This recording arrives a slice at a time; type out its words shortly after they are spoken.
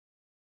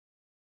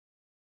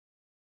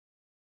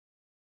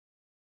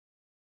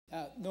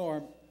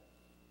Norm,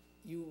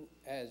 you,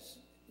 as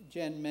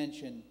Jen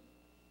mentioned,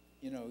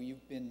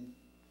 you've been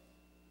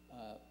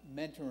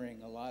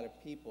mentoring a lot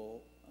of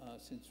people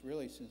since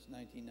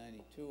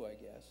 1992, I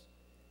guess.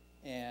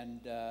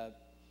 And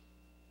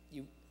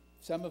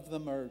some of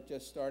them are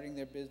just starting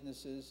their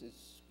businesses.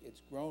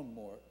 It's grown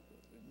more.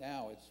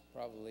 Now it's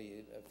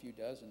probably a few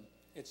dozen.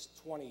 It's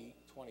 20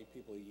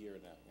 people a year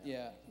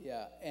now.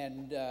 Yeah.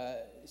 And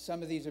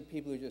some of these are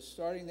people who are just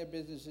starting their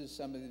businesses.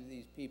 Some of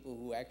these people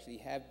who actually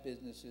have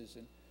businesses.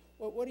 And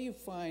what do you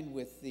find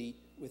with the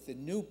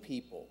new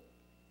people?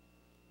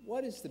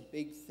 What is the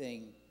big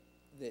thing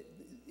that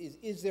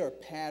is there a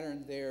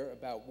pattern there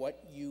about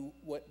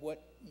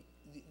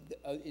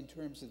in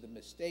terms of the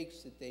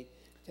mistakes that they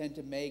tend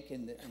to make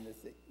and the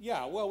thing?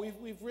 Yeah, well,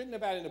 we've written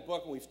about it in the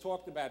book, and we've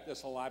talked about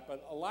this a lot,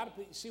 but a lot of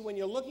people, see, when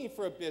you're looking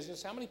for a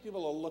business, how many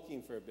people are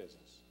looking for a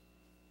business?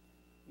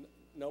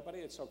 Nobody?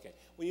 It's okay.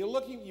 When you're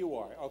looking, you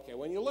are. Okay,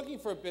 when you're looking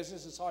for a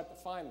business, it's hard to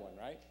find one,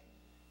 right?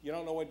 You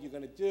don't know what you're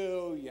going to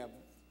do, you have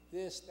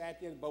this, that,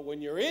 the other, but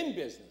when you're in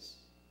business,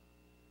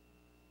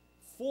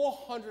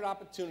 400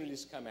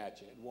 opportunities come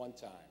at you at one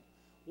time.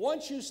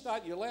 Once you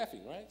start, you're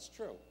laughing, right? It's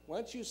true.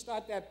 Once you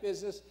start that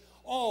business,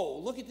 oh,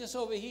 look at this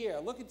over here,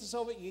 look at this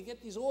over here. You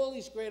get all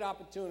these great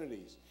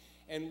opportunities.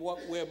 And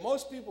where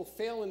most people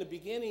fail in the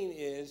beginning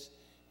is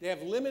they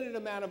have limited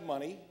amount of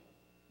money,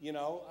 and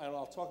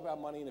I'll talk about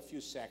money in a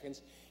few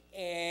seconds,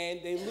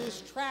 and they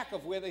lose track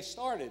of where they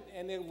started,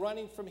 and they're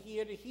running from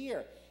here to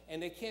here,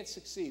 and they can't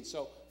succeed.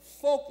 So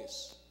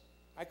focus.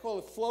 I call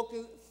it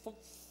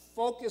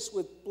focus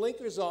with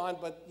blinkers on,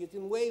 but you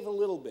can wave a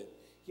little bit.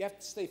 You have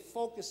to stay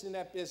focused in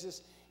that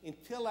business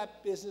until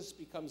that business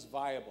becomes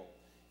viable.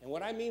 And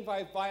what I mean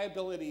by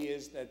viability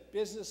is that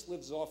business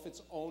lives off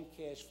its own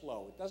cash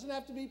flow. It doesn't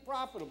have to be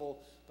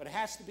profitable, but it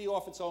has to be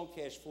off its own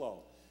cash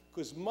flow.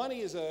 Because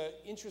money is an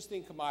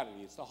interesting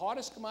commodity. It's the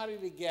hardest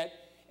commodity to get,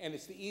 and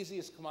it's the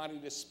easiest commodity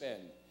to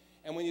spend.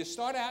 And when you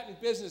start out in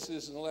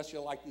businesses, unless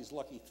you're like these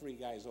lucky three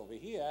guys over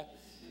here,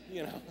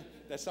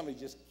 that somebody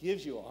just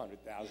gives you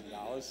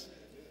 $100,000.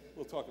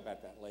 We'll talk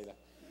about that later.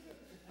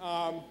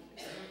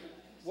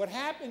 What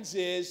happens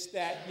is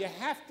that you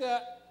have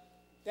to,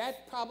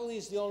 that probably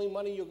is the only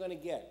money you're going to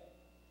get.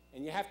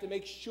 And you have to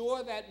make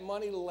sure that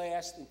money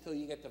lasts until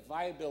you get the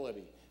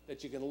viability,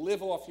 that you can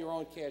live off your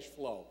own cash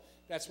flow.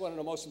 That's one of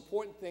the most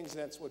important things,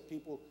 and that's what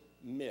people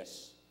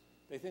miss.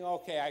 They think,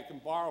 okay, I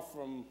can borrow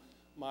from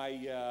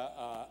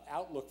my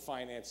Outlook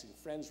financing,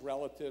 friends,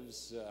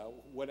 relatives,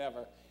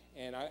 whatever,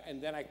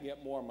 and then I can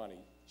get more money.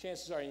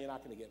 Chances are you're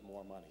not going to get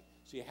more money.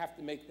 So you have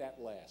to make that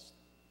last.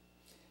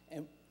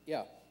 And,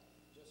 yeah.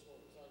 Just what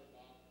we're talking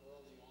about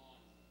early on,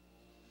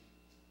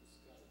 this is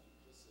kind of a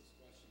duplicitous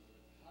question,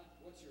 but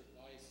what's your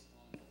advice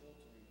on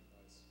filtering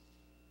advice?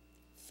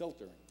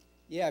 Filtering.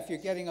 Yeah, if you're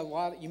getting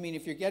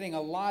if you're getting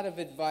a lot of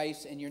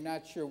advice and you're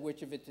not sure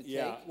which of it to take?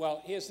 Yeah,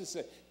 well, here's the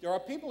thing. There are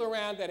people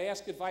around that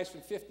ask advice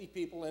from 50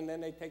 people, and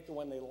then they take the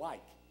one they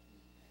like.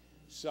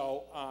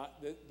 So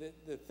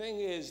the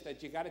thing is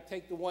that you got to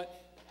take the one.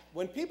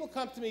 When people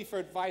come to me for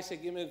advice, I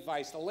give them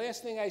advice. The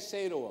last thing I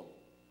say to them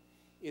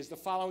is the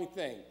following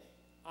thing.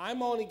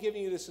 I'm only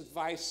giving you this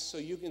advice so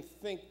you can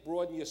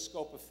broaden your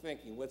scope of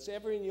thinking.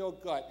 Whatever in your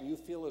gut you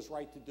feel is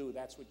right to do,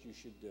 that's what you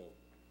should do.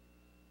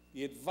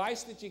 The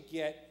advice that you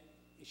get,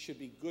 it should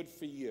be good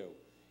for you.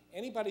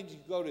 Anybody you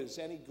go to is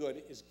any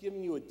good is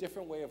giving you a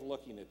different way of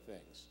looking at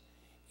things.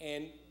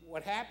 And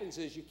what happens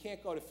is you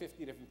can't go to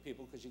 50 different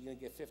people because you're going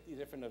to get 50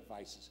 different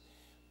advices.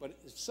 But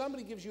if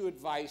somebody gives you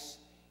advice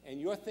and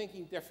you're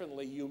thinking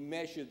differently, you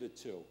measure the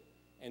two.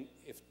 And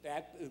if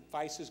that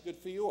advice is good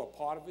for you or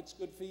part of it's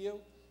good for you,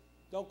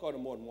 don't go to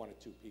more than one or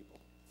two people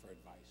for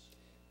advice.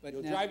 But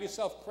you'll drive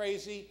yourself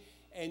crazy.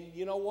 And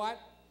you know what?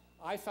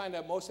 I find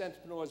that most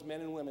entrepreneurs,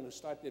 men and women who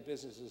start their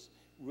businesses,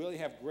 really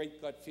have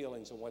great gut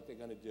feelings on what they're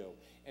going to do.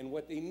 And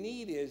what they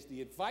need is,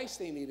 the advice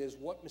they need is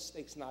what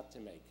mistakes not to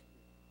make.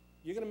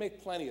 You're going to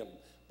make plenty of them,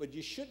 but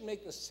you shouldn't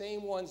make the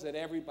same ones that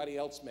everybody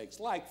else makes.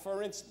 Like,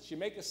 for instance, you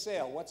make a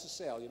sale. What's a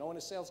sale? You know when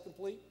a sale's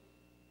complete?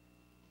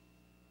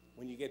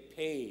 When you get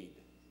paid.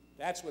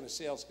 That's when the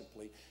sale's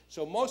complete.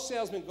 So most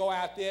salesmen go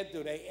out there,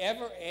 do they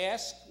ever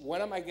ask,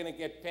 when am I going to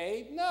get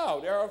paid? No,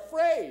 they're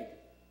afraid.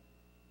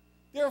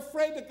 They're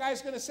afraid the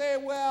guy's going to say,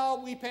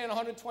 well, we pay in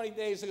 120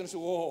 days. They're going to say,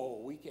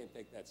 whoa, we can't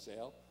take that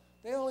sale.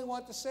 They only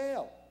want the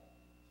sale.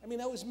 I mean,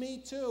 that was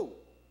me too.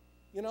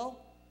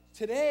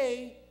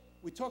 Today,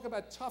 we talk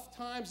about tough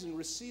times and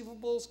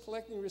receivables,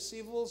 collecting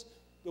receivables.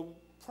 The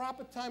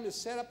proper time to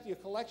set up your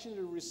collection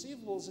of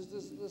receivables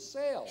is the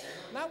sale,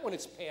 not when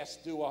it's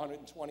past due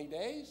 120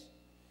 days.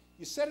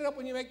 You set it up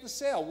when you make the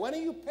sale. When are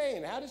you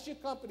paying? How does your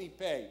company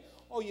pay?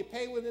 Oh, you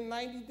pay within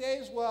 90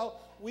 days?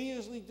 Well, we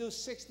usually do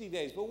 60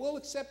 days, but we'll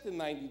accept in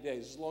 90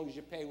 days as long as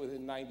you pay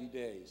within 90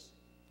 days.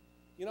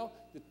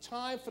 The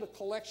time for the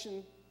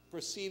collection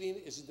proceeding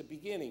is at the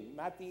beginning,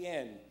 not the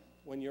end,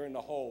 when you're in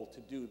the hole to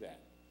do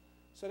that.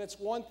 So that's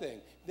one thing.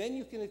 Then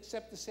you can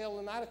accept the sale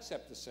or not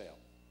accept the sale.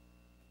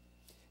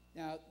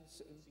 Now,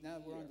 now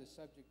we're on the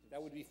subject of...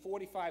 That would be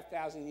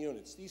 45,000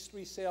 units. These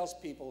three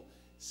salespeople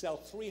sell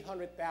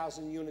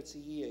 300,000 units a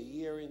year,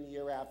 year in,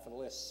 year out, for the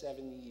last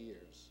 7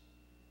 years.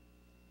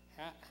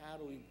 How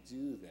do we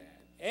do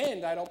that?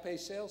 And I don't pay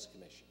sales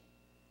commission.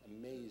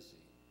 Amazing.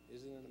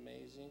 Isn't it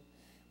amazing?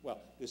 Well,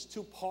 there's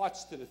two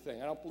parts to the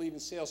thing. I don't believe in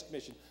sales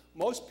commission.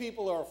 Most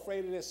people are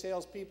afraid of their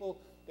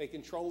salespeople. They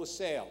control the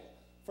sale.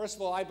 First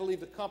of all, I believe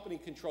the company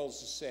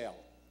controls the sale.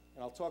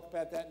 And I'll talk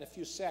about that in a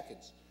few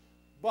seconds.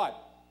 But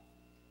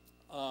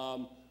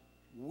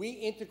we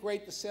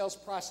integrate the sales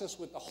process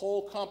with the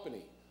whole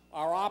company.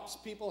 Our ops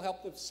people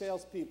help the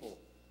salespeople.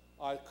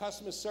 Our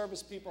customer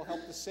service people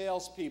help the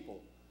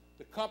salespeople.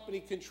 The company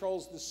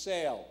controls the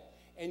sale.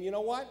 And you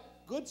know what?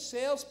 Good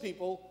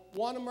salespeople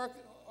want to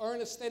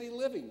earn a steady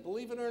living,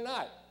 believe it or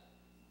not.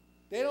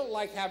 They don't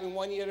like having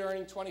 1 year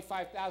earning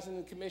 $25,000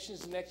 in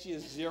commissions, the next year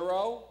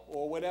 0,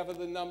 or whatever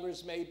the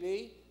numbers may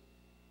be.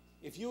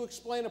 If you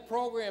explain a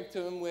program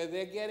to them where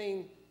they're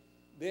getting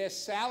their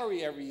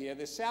salary every year,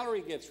 their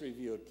salary gets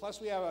reviewed. Plus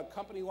we have a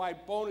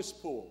company-wide bonus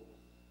pool.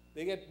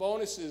 They get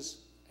bonuses,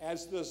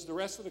 as does the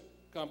rest of the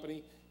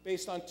company,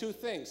 based on two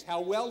things: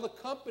 how well the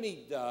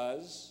company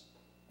does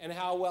and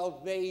how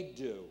well they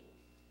do.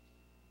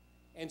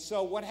 And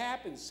so what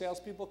happens?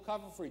 Salespeople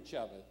cover for each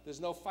other. There's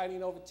no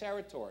fighting over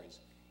territories.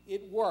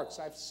 It works.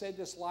 I've said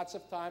this lots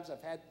of times.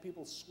 I've had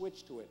people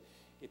switch to it.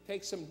 It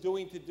takes some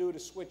doing to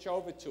switch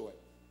over to it.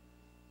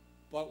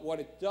 But what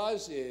it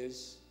does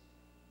is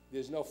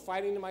there's no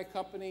fighting in my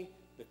company.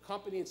 The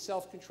company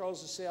itself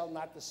controls the sale,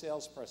 not the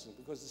salesperson,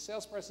 because the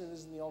salesperson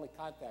isn't the only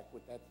contact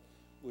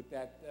with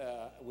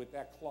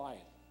that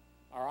client.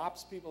 Our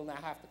ops people now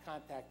have to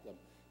contact them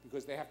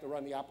because they have to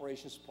run the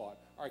operations part.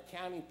 Our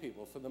accounting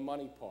people for the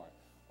money part.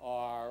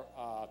 Our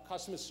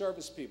customer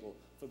service people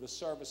for the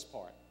service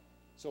part.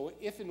 So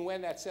if and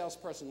when that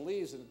salesperson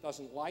leaves and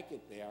doesn't like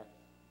it there,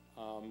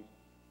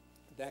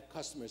 that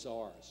customer's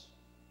ours.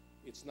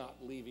 It's not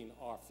leaving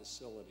our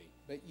facility.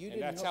 But you and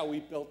didn't that's how we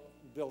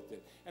built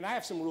it. And I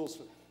have some rules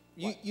for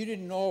you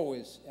didn't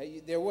always.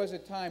 There was a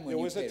time when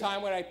there was a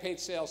time when I paid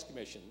sales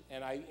commission,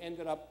 and I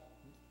ended up,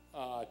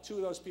 2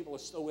 of those people are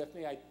still with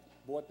me. I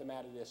bought them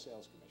out of their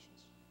sales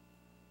commissions.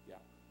 Yeah.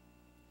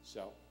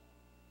 So.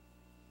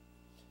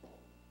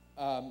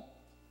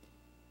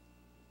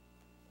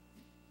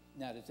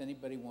 Now, does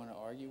anybody want to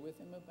argue with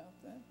him about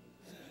that?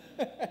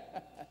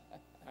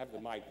 I have the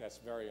mic. That's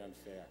very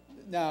unfair.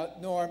 Now,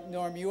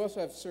 Norm, you also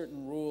have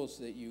certain rules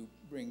that you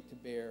bring to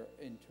bear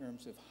in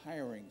terms of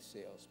hiring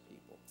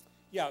salespeople.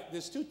 Yeah,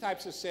 there's 2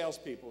 types of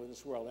salespeople in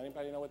this world.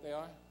 Anybody know what they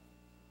are?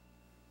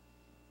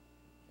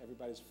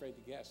 Everybody's afraid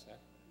to guess, huh?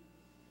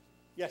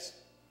 Yes?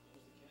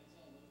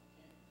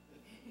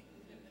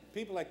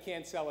 People that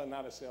can't sell are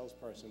not a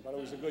salesperson, but it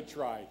was a good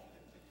try.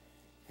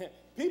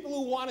 People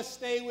who want to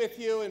stay with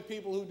you and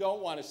people who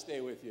don't want to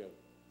stay with you,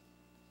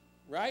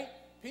 right?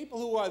 People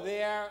who are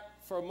there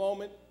for a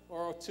moment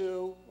or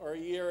 2 or a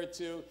year or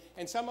 2,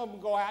 and some of them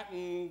go out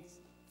and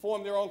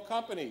form their own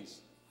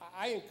companies.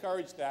 I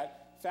encourage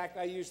that. In fact,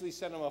 I usually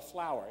send them a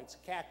flower. It's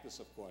a cactus,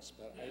 of course,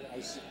 but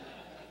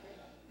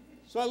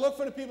So I look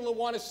for the people who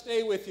want to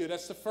stay with you.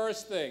 That's the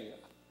first thing.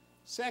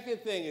 Second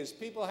thing is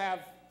people have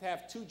to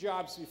have 2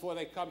 jobs before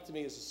they come to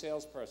me as a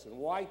salesperson.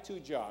 Why 2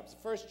 jobs?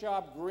 The first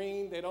job,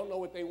 green, they don't know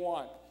what they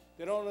want.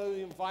 They don't know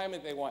the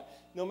environment they want.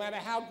 No matter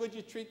how good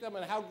you treat them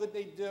and how good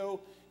they do,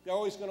 they're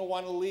always going to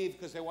want to leave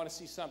because they want to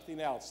see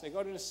something else. They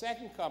go to the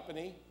second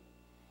company,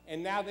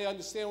 and now they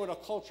understand what a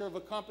culture of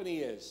a company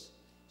is.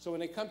 So when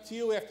they come to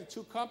you after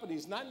 2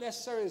 companies, not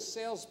necessarily as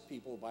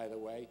salespeople, by the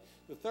way,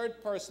 the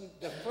third company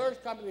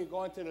they're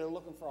going to, they're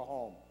looking for a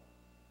home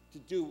to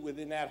do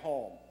within that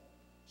home.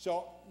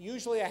 So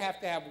usually I have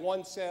to have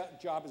 1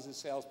 job as a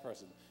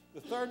salesperson. The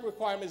third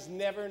requirement is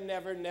never,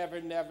 never, never,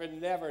 never,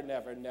 never,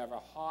 never, never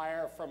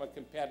hire from a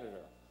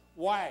competitor.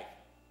 Why?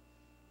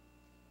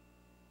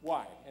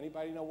 Why?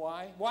 Anybody know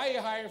why? Why are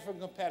you hiring from a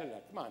competitor?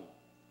 Come on.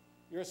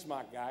 You're a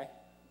smart guy.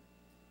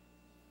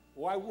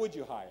 Why would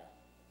you hire?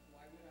 Why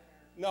would I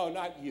hire? No,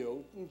 not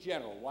you. In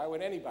general. Why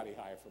would anybody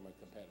hire from a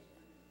competitor?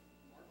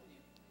 Marketing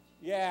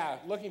information. Yeah,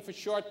 looking for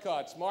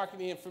shortcuts,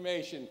 marketing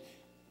information,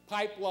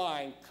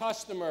 pipeline,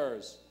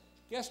 customers.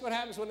 Guess what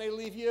happens when they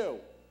leave you?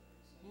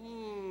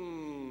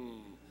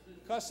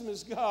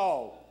 Customers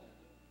go.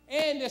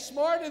 And they're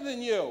smarter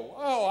than you.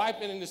 Oh, I've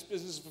been in this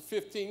business for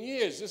 15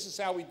 years. This is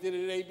how we did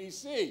it at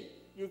ABC.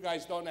 You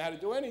guys don't know how to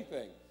do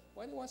anything.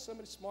 Why do you want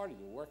somebody smarter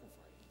than you working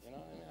for you? You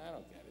know, I mean, I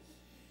don't get it.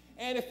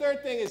 And the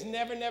third thing is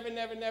never, never,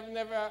 never, never,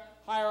 never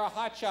hire a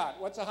hotshot.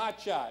 What's a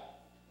hotshot?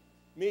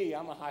 Me,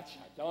 I'm a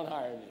hotshot. Don't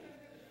hire me.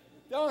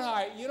 Don't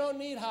hire. You don't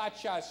need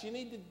hotshots. You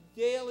need the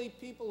daily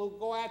people who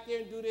go out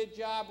there and do their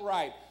job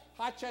right.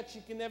 Hotshots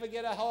you can never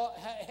get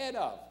ahead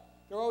of.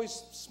 They're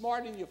always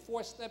smarter than you,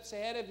 4 steps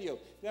ahead of you.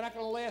 They're not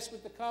going to last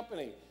with the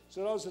company.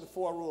 So those are the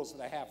 4 rules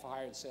that I have for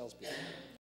hiring salespeople.